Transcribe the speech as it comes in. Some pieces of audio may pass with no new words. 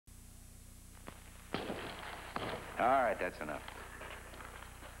All right, that's enough.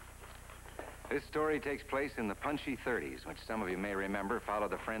 This story takes place in the punchy 30s, which some of you may remember followed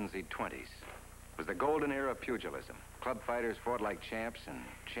the frenzied 20s. It was the golden era of pugilism. Club fighters fought like champs, and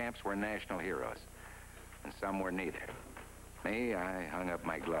champs were national heroes. And some were neither. Me, I hung up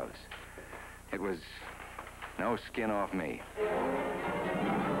my gloves. It was no skin off me.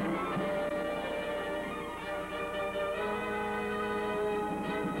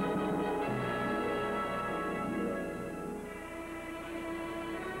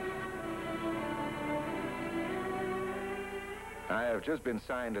 I have just been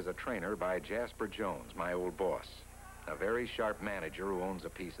signed as a trainer by Jasper Jones, my old boss. A very sharp manager who owns a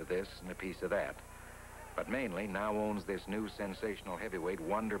piece of this and a piece of that. But mainly now owns this new sensational heavyweight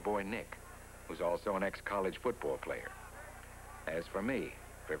Wonder Boy Nick, who's also an ex-college football player. As for me,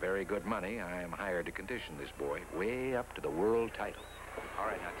 for very good money, I am hired to condition this boy way up to the world title. All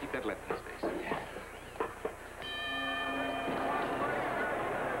right, now keep that left in his face. Yeah.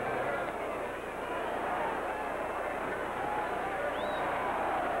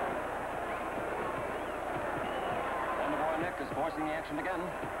 Is forcing the action again.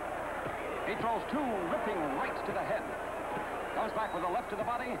 He throws two ripping rights to the head. Comes back with a left to the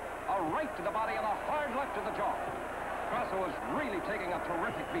body, a right to the body, and a hard left to the jaw. Grasso is really taking a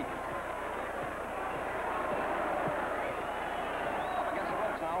terrific beating. Up against the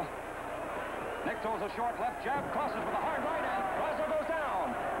ropes now. Nick throws a short left jab, crosses with a hard right, and Grasso goes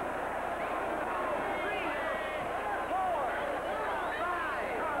down. 3, 4,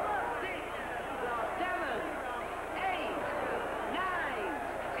 5, 6, 7, 8, 9,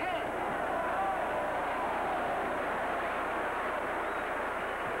 10.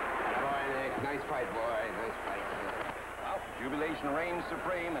 Boy, Nick, nice fight, boy. Nice fight. Well, jubilation reigns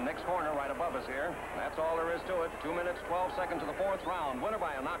supreme in Nick's corner right above us here. That's all there is to it. 2 minutes, 12 seconds to the fourth round. Winner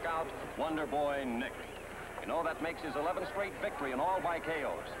by a knockout, Wonder Boy Nick. You know, that makes his 11th straight victory and all by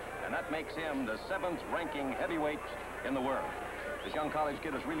KOs. And that makes him the 7th ranking heavyweight in the world. This young college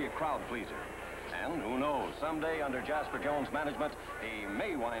kid is really a crowd pleaser. And who knows, someday under Jasper Jones' management, he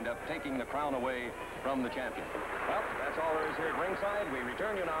may wind up taking the crown away from the champion. Well, that's all there is here at ringside. We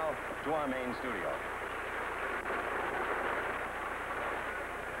return you now to our main studio.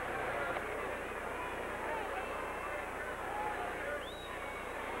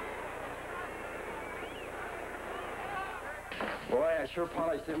 Boy, I sure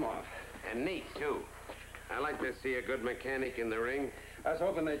polished him off. And neat, too. I like to see a good mechanic in the ring. I was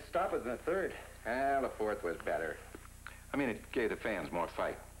hoping they'd stop it in the third. Well, the fourth was better. I mean, it gave the fans more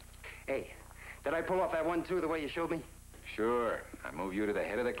fight. Hey, did I pull off that 1-2 the way you showed me? Sure. I move you to the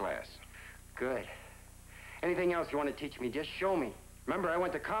head of the class. Good. Anything else you want to teach me, just show me. Remember, I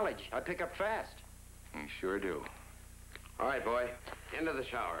went to college. I pick up fast. You sure do. All right, boy. Into the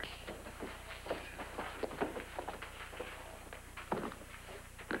shower.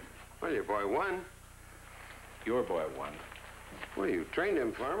 Well, your boy won. Your boy won. Well, you trained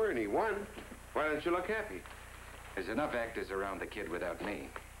him, Farmer, and he won. Why don't you look happy? There's enough actors around the kid without me.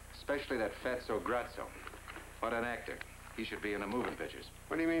 Especially that fatso Grazzo. What an actor. He should be in the moving pictures.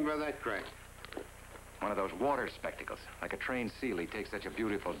 What do you mean by that, Craig? One of those water spectacles. Like a trained seal, he takes such a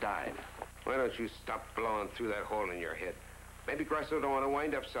beautiful dive. Why don't you stop blowing through that hole in your head? Maybe Grasso don't want to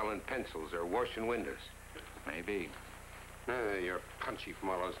wind up selling pencils or washing windows. Maybe. You're punchy from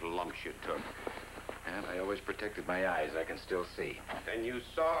all those lumps you took. And I always protected my eyes. I can still see. And you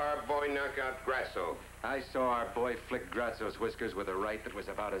saw our boy knock out Grasso. I saw our boy flick Grazzo's whiskers with a right that was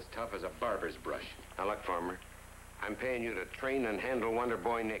about as tough as a barber's brush. Now, look, Farmer. I'm paying you to train and handle Wonder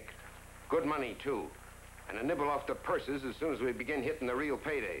Boy Nick. Good money, too. And a nibble off the purses as soon as we begin hitting the real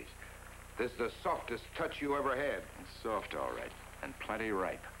paydays. This is the softest touch you ever had. It's soft, all right. And plenty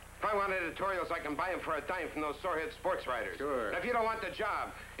ripe. If I want editorials, I can buy them for a dime from those sorehead sports writers. Sure. And if you don't want the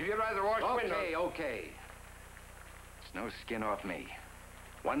job, if you'd rather wash windows... Okay. It's no skin off me.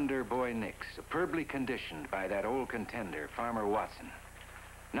 Wonder Boy Nick, superbly conditioned by that old contender, Farmer Watson.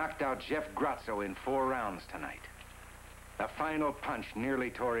 Knocked out Jeff Grazzo in 4 rounds tonight. The final punch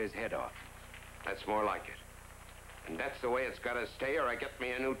nearly tore his head off. That's more like it. And that's the way it's got to stay, or I get me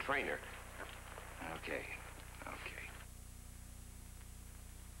a new trainer. Okay.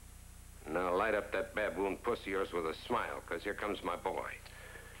 Now light up that baboon pussy of yours with a smile, because here comes my boy.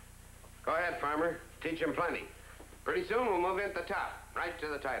 Go ahead, Farmer. Teach him plenty. Pretty soon we'll move in at the top, right to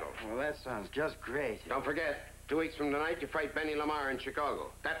the title. Well, that sounds just great. Don't forget, 2 weeks from tonight, you fight Benny Lamar in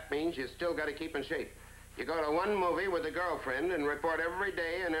Chicago. That means you still got to keep in shape. You go to one movie with a girlfriend and report every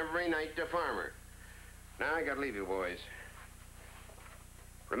day and every night to Farmer. Now I got to leave you, boys.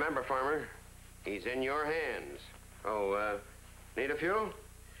 Remember, Farmer, he's in your hands. Oh, need a few?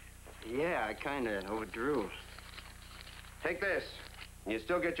 Yeah, I kind of overdrew. Take this. You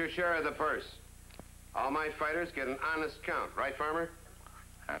still get your share of the purse. All my fighters get an honest count, right, Farmer?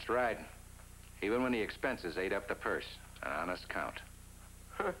 That's right. Even when the expenses ate up the purse. An honest count.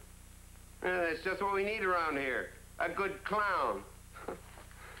 Huh. Yeah, that's just what we need around here. A good clown.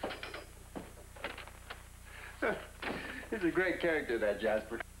 He's a great character, that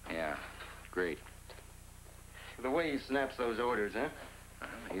Jasper. Yeah, great. The way he snaps those orders, huh?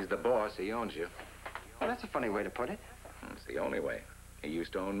 He's the boss. He owns you. Well, that's a funny way to put it. It's the only way. He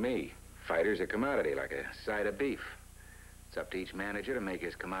used to own me. Fighter's a commodity, like a side of beef. It's up to each manager to make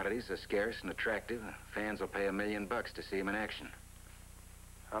his commodities so scarce and attractive. Fans will pay $1 million to see him in action.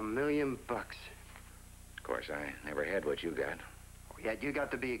 $1 million. Of course, I never had what you got. Yet you got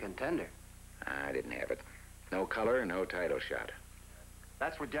to be a contender. I didn't have it. No color, no title shot.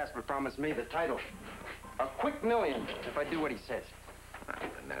 That's what Jasper promised me, the title. A quick $1 million, if I do what he says.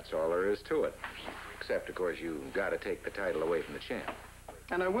 And that's all there is to it. Except, of course, you gotta take the title away from the champ.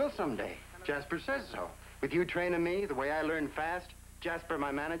 And I will someday. Jasper says so. With you training me, the way I learn fast, Jasper,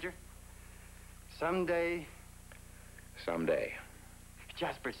 my manager. Someday, Someday.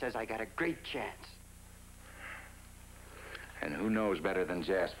 Jasper says I got a great chance. And who knows better than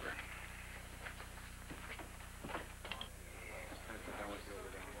Jasper?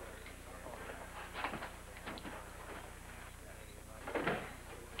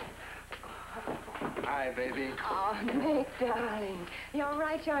 Hi, baby. Oh, Nick, darling. You all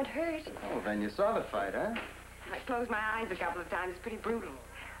right? You aren't hurt? Oh, then you saw the fight, huh? I closed my eyes a couple of times. It's pretty brutal.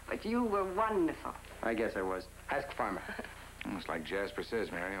 But you were wonderful. I guess I was. Ask Farmer. It's like Jasper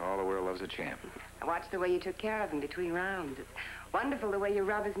says, Mary. All the world loves a champ. I watched the way you took care of him between rounds. It's wonderful the way you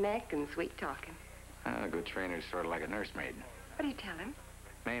rub his neck and sweet-talk him. A good trainer's sort of like a nursemaid. What do you tell him?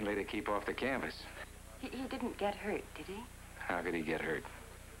 Mainly to keep off the canvas. He didn't get hurt, did he? How could he get hurt?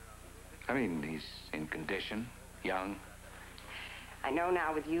 I mean, he's in condition, young. I know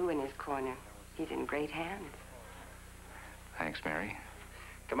now with you in his corner, he's in great hands. Thanks, Mary.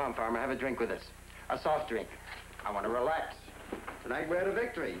 Come on, Farmer, have a drink with us. A soft drink. I want to relax. Tonight we're at a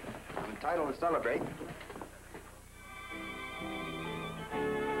victory. I'm entitled to celebrate.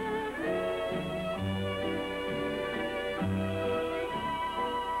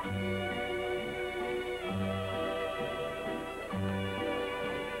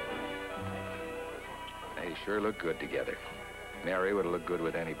 They sure look good together. Mary would look good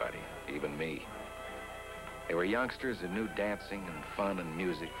with anybody, even me. They were youngsters who knew dancing and fun and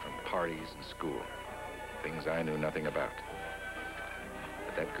music from parties and school. Things I knew nothing about.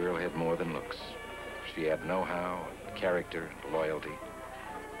 But that girl had more than looks. She had know-how, character, and loyalty.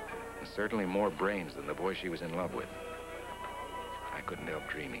 And certainly more brains than the boy she was in love with. I couldn't help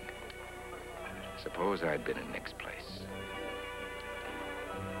dreaming. Suppose I'd been in Nick's place.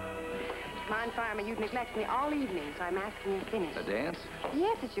 Mind, Farmer, you'd neglect me all evening, so I'm asking you to finish. A dance?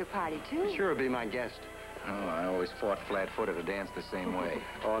 Yes, it's your party, too. Sure, be my guest. Oh, I always fought flat-footed to dance the same way.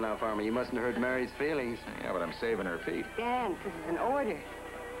 Oh, now, Farmer, you mustn't hurt Mary's feelings. Yeah, but I'm saving her feet. Dance, this is an order.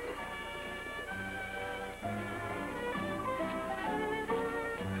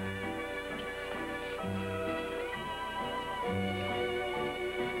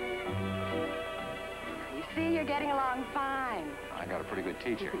 You see, you're getting along fine. I got a pretty good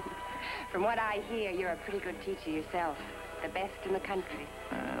teacher. From what I hear, you're a pretty good teacher yourself. The best in the country.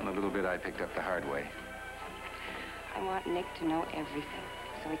 And a little bit I picked up the hard way. I want Nick to know everything,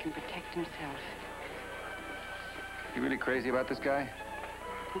 so he can protect himself. You really crazy about this guy?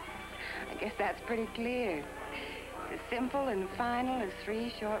 I guess that's pretty clear. It's as simple and final as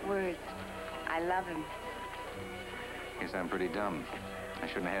 3 short words. I love him. Guess I'm pretty dumb. I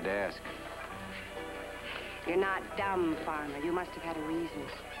shouldn't have had to ask. You're not dumb, Farmer. You must have had a reason.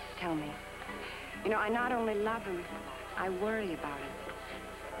 Tell me. You know, I not only love him, I worry about him.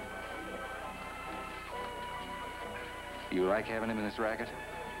 You like having him in this racket?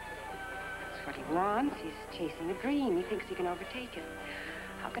 It's what he wants. He's chasing a dream. He thinks he can overtake it.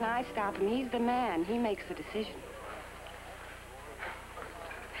 How can I stop him? He's the man. He makes the decision.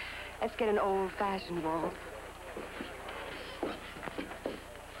 Let's get an old-fashioned waltz.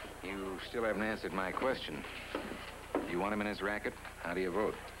 You still haven't answered my question. You want him in his racket? How do you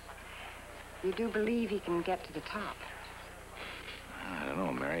vote? You do believe he can get to the top? I don't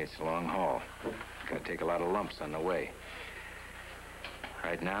know, Mary. It's a long haul. Gotta take a lot of lumps on the way.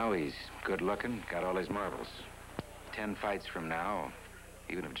 Right now, he's good-looking, got all his marbles. 10 fights from now,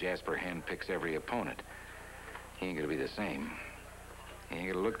 even if Jasper handpicks every opponent, he ain't gonna be the same. He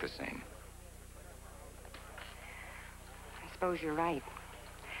ain't gonna look the same. I suppose you're right.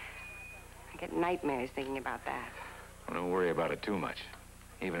 I get nightmares thinking about that. Well, don't worry about it too much.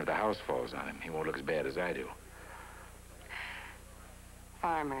 Even if the house falls on him, he won't look as bad as I do.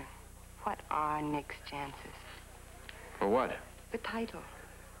 Farmer, what are Nick's chances? For what? The title.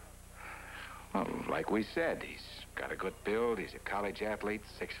 Well, like we said, he's got a good build. He's a college athlete,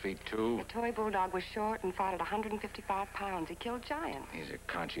 6'2". The toy bulldog was short and fought at 155 pounds. He killed giants. He's a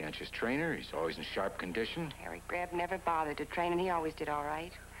conscientious trainer. He's always in sharp condition. Eric Greb never bothered to train, and he always did all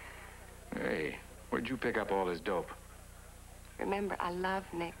right. Hey, where'd you pick up all this dope? Remember, I love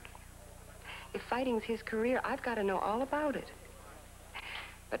Nick. If fighting's his career, I've got to know all about it.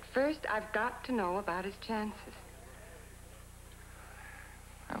 But first, I've got to know about his chances.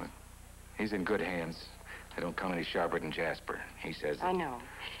 Well, he's in good hands. They don't come any sharper than Jasper. He says that... I know.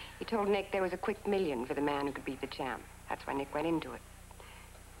 He told Nick there was a quick million for the man who could beat the champ. That's why Nick went into it.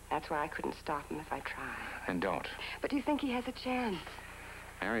 That's why I couldn't stop him if I tried. Then don't. But do you think he has a chance?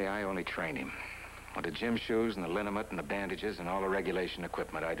 Mary, I only train him. With the gym shoes and the liniment and the bandages and all the regulation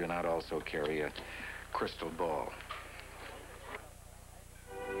equipment, I do not also carry a crystal ball.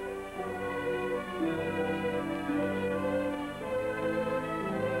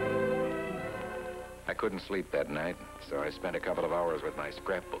 I couldn't sleep that night, so I spent a couple of hours with my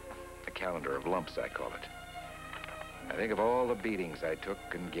scrapbook, the calendar of lumps, I call it. I think of all the beatings I took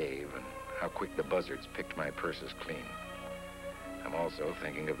and gave and how quick the buzzards picked my purses clean. I'm also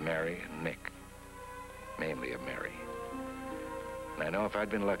thinking of Mary and Nick. Mainly of Mary. And I know if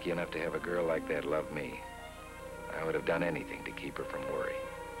I'd been lucky enough to have a girl like that love me, I would have done anything to keep her from worry.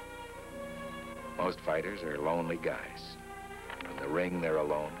 Most fighters are lonely guys. In the ring, they're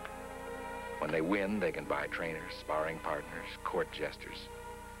alone. When they win, they can buy trainers, sparring partners, court jesters.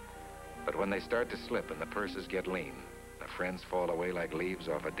 But when they start to slip and the purses get lean, the friends fall away like leaves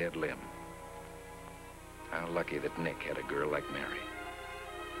off a dead limb. How lucky that Nick had a girl like Mary.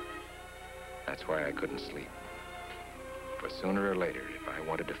 That's why I couldn't sleep. For sooner or later, if I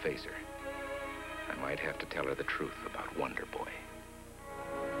wanted to face her, I might have to tell her the truth about Wonder Boy.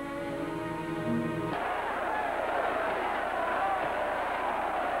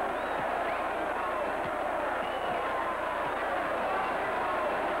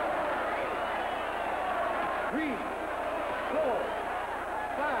 Three, 4,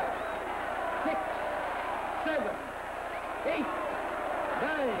 5, 6, 7, 8,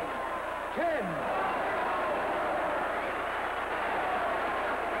 9, 10.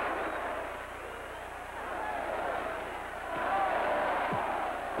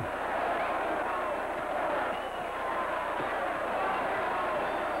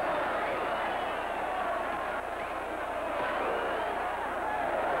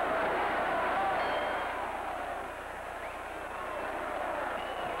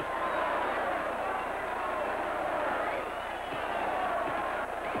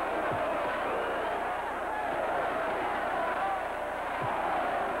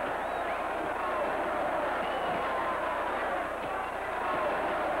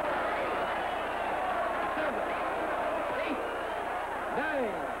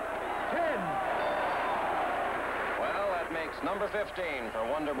 Number 15 for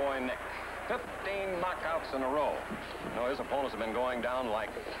Wonder Boy Nick. 15 knockouts in a row. You know, his opponents have been going down like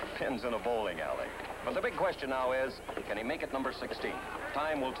pins in a bowling alley. But the big question now is, can he make it number 16?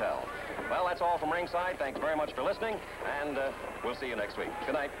 Time will tell. Well, that's all from ringside. Thanks very much for listening, and we'll see you next week.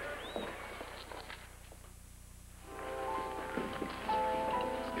 Good night.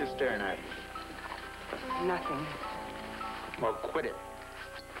 You're staring at me. Nothing. Well, quit it.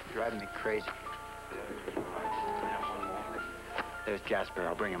 You're driving me crazy. There's Jasper.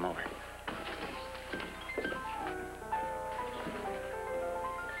 I'll bring him over.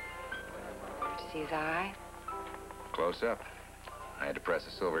 See his eye? Close up. I had to press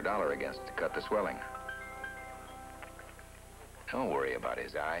a silver dollar against it to cut the swelling. Don't worry about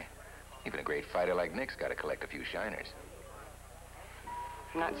his eye. Even a great fighter like Nick's got to collect a few shiners.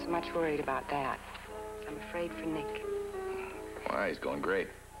 I'm not so much worried about that. I'm afraid for Nick. Why, he's going great.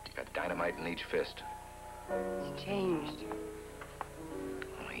 He's got dynamite in each fist. He's changed.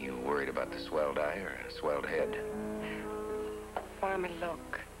 Are you worried about the swelled eye or a swelled head? Farmer,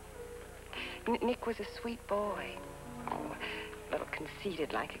 look. Nick was a sweet boy. Oh, a little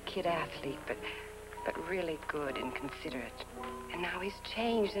conceited like a kid athlete, but really good and considerate. And now he's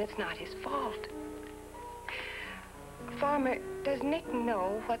changed, and it's not his fault. Farmer, does Nick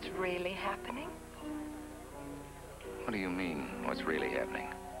know what's really happening? What do you mean, what's really happening?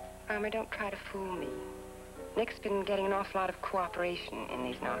 Farmer, don't try to fool me. Nick's been getting an awful lot of cooperation in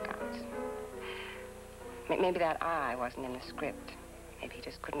these knockouts. Maybe that eye wasn't in the script. Maybe he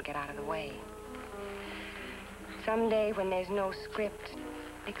just couldn't get out of the way. Someday, when there's no script,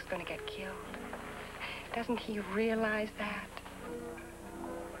 Nick's gonna get killed. Doesn't he realize that?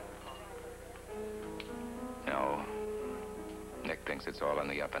 No. Nick Nick thinks it's all on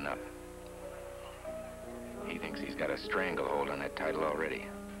the up and up. He thinks he's got a stranglehold on that title already.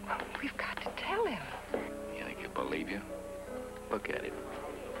 We've got to tell him. You think he'll believe you? Look at him.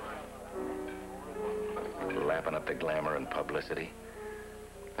 Lapping up the glamour and publicity.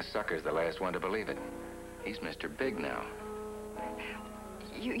 The sucker's the last one to believe it. He's Mr. Big now.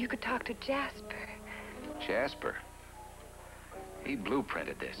 You could talk to Jasper. Jasper? He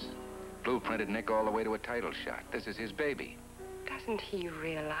blueprinted this. Blueprinted Nick all the way to a title shot. This is his baby. Doesn't he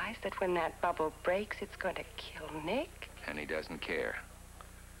realize that when that bubble breaks, it's going to kill Nick? And he doesn't care.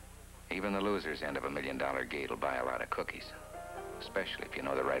 Even the loser's end of $1 million gate will buy a lot of cookies. Especially if you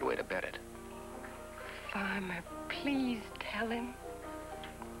know the right way to bet it. Farmer, please tell him.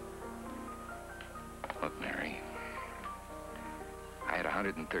 Look, Mary. I had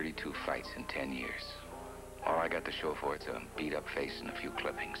 132 fights in 10 years. All I got to show for it's a beat-up face and a few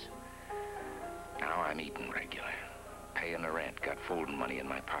clippings. Now I'm eating regular. Paying the rent, got folding money in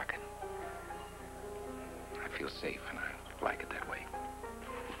my pocket. I feel safe, and I like it that way.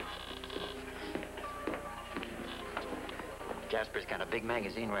 Jasper's got a big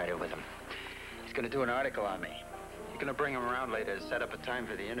magazine writer with him. He's going to do an article on me. You're going to bring him around later to set up a time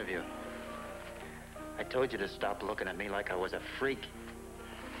for the interview. I told you to stop looking at me like I was a freak.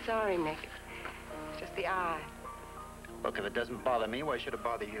 Sorry, Nick. It's just the eye. Look, if it doesn't bother me, why should it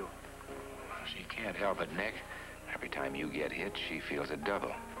bother you? She can't help it, Nick. Every time you get hit, she feels it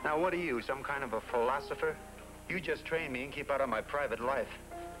double. Now, what are you, some kind of a philosopher? You just train me and keep out of my private life.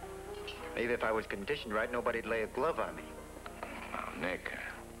 Maybe if I was conditioned right, nobody'd lay a glove on me. Now, Nick...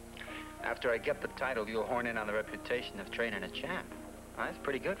 After I get the title, you'll horn in on the reputation of training a champ. Well, that's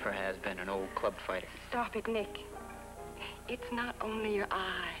pretty good for has-been, an old club fighter. Stop it, Nick. It's not only your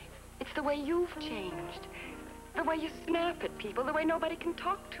eye. It's the way you've changed. The way you snap at people, the way nobody can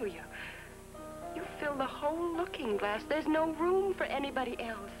talk to you. You fill the whole looking glass. There's no room for anybody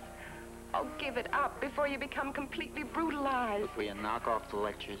else. Oh, give it up before you become completely brutalized. Will you knock off the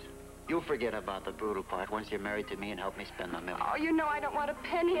lectures? You'll forget about the brutal part once you're married to me and help me spend the million. Oh, you know I don't want a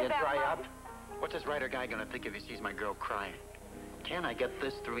penny of that. Dry up? What's this writer guy gonna think if he sees my girl crying? Can I get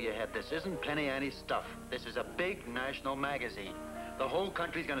this through your head? This isn't Penny Annie stuff. This is a big national magazine. The whole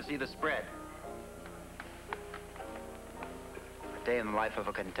country's gonna see the spread. A day in the life of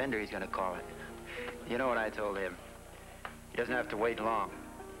a contender, he's gonna call it. You know what I told him? He doesn't have to wait long.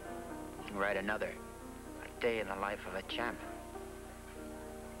 He can write another. A day in the life of a champ.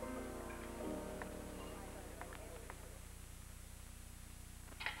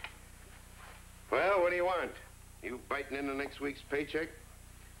 Well, what do you want? You biting into next week's paycheck?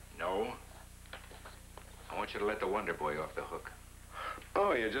 No. I want you to let the Wonder Boy off the hook.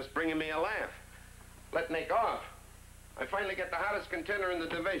 Oh, you're just bringing me a laugh. Let Nick off. I finally get the hottest contender in the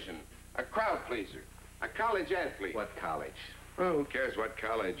division. A crowd pleaser. A college athlete. What college? Oh, who cares what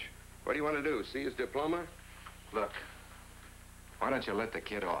college? What do you want to do? See his diploma? Look, why don't you let the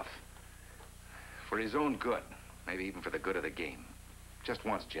kid off? For his own good. Maybe even for the good of the game. Just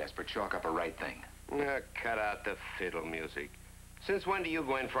once, Jasper, chalk up a right thing. Now, cut out the fiddle music. Since when do you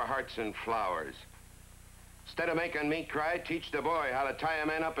go in for hearts and flowers? Instead of making me cry, teach the boy how to tie a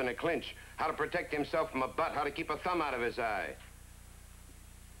man up in a clinch, how to protect himself from a butt, how to keep a thumb out of his eye.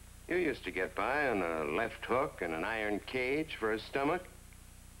 You used to get by on a left hook and an iron cage for his stomach.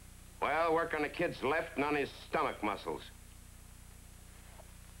 Well, work on the kid's left and on his stomach muscles.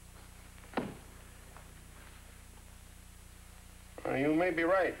 Well, you may be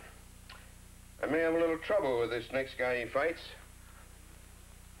right. I may have a little trouble with this next guy he fights.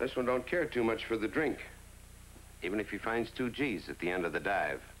 This one don't care too much for the drink, even if he finds 2 G's at the end of the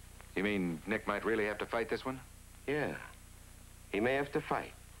dive. You mean Nick might really have to fight this one? Yeah, he may have to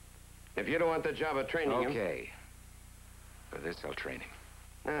fight. If you don't want the job of training him... Okay. For this, I'll train him.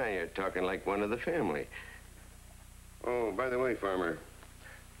 Now you're talking like one of the family. Oh, by the way, Farmer,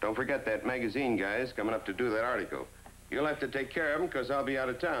 don't forget that magazine guy's coming up to do that article. You'll have to take care of him, because I'll be out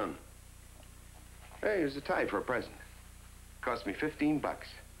of town. Hey, here's a tie for a present. Cost me $15.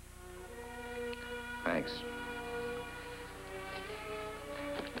 Thanks.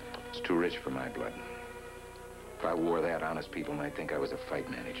 It's too rich for my blood. If I wore that, honest people might think I was a fight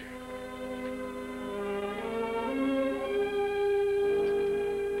manager.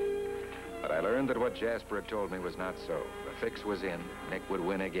 But I learned that what Jasper had told me was not so. The fix was in. Nick would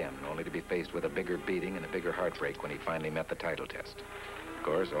win again, only to be faced with a bigger beating and a bigger heartbreak when he finally met the title test. Of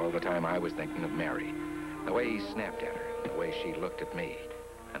course, all the time I was thinking of Mary. The way he snapped at her, the way she looked at me,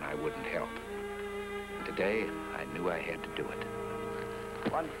 and I wouldn't help. And today, I knew I had to do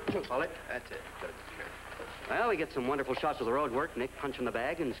it. 1, 2, bullet. That's it. Good. Well, we get some wonderful shots of the road work, Nick punching the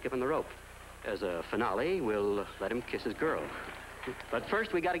bag and skipping the rope. As a finale, we'll let him kiss his girl. But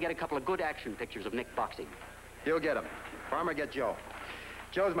first, we got to get a couple of good action pictures of Nick boxing. You'll get him. Farmer, get Joe.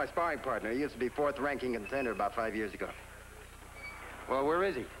 Joe's my sparring partner. He used to be fourth-ranking contender about 5 years ago. Well, where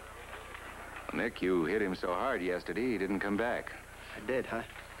is he? Nick, you hit him so hard yesterday, he didn't come back. I did, huh?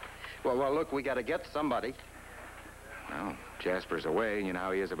 Well, look, we got to get somebody. Well, Jasper's away, and you know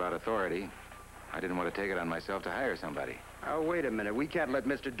how he is about authority. I didn't want to take it on myself to hire somebody. Oh, wait a minute. We can't let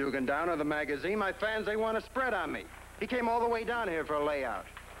Mr. Dugan down or the magazine. My fans, they want to spread on me. He came all the way down here for a layout.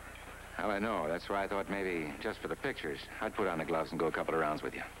 Well, I know. That's why I thought maybe just for the pictures, I'd put on the gloves and go a couple of rounds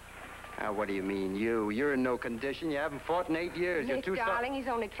with you. What do you mean, you? You're in no condition. You haven't fought in 8 years. Nick, You're too darling, he's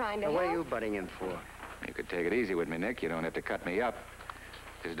only trying to help. What are you butting in for? You could take it easy with me, Nick. You don't have to cut me up.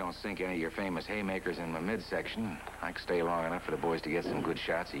 Just don't sink any of your famous haymakers in my midsection. I can stay long enough for the boys to get some good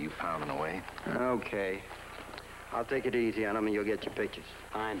shots of you pounding away. Okay. I'll take it easy on them and you'll get your pictures.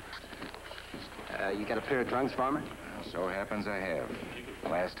 Fine. You got a pair of trunks, Farmer? Well, so happens I have. The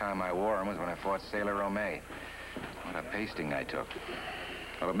last time I wore them was when I fought Sailor Romay. What a pasting I took.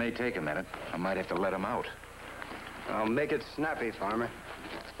 Well, it may take a minute. I might have to let him out. I'll make it snappy, Farmer.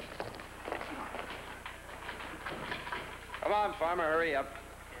 Come on, Farmer, hurry up.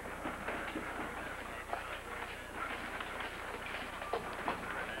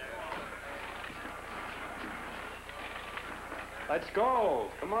 Let's go.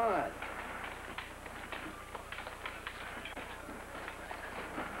 Come on.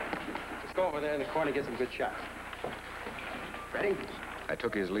 Let's go over there in the corner and get some good shots. Ready? I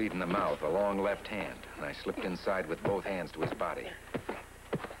took his lead in the mouth, a long left hand, and I slipped inside with both hands to his body.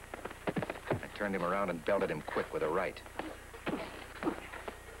 I turned him around and belted him quick with a right.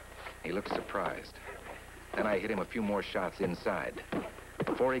 He looked surprised. Then I hit him a few more shots inside.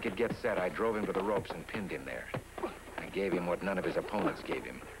 Before he could get set, I drove him to the ropes and pinned him there. I gave him what none of his opponents gave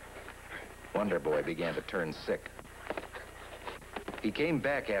him. Wonder Boy began to turn sick. He came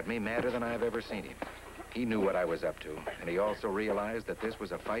back at me madder than I've ever seen him. He knew what I was up to, and he also realized that this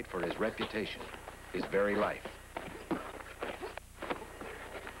was a fight for his reputation, his very life.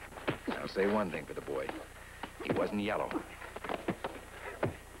 I'll say one thing for the boy. He wasn't yellow.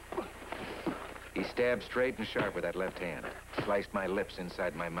 He stabbed straight and sharp with that left hand, sliced my lips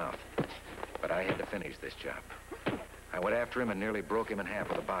inside my mouth. But I had to finish this job. I went after him and nearly broke him in half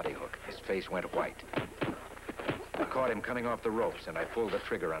with a body hook. His face went white. I caught him coming off the ropes, and I pulled the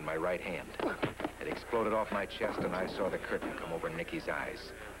trigger on my right hand. It exploded off my chest, and I saw the curtain come over Nicky's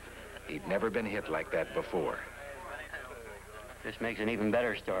eyes. He'd never been hit like that before. This makes an even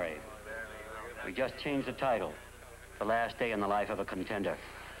better story. We just changed the title. The last day in the life of a contender.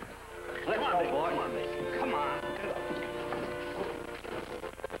 Let's go, boy. Come on, miss. Come on.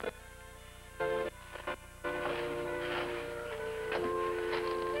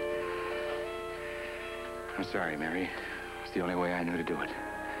 I'm sorry, Mary. It's the only way I knew to do it.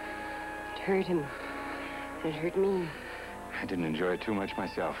 It hurt him. It hurt me. I didn't enjoy it too much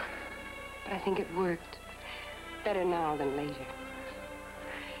myself. But I think it worked. Better now than later.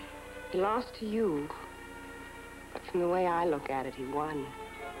 He lost to you. But from the way I look at it, he won.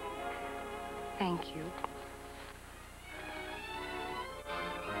 Thank you.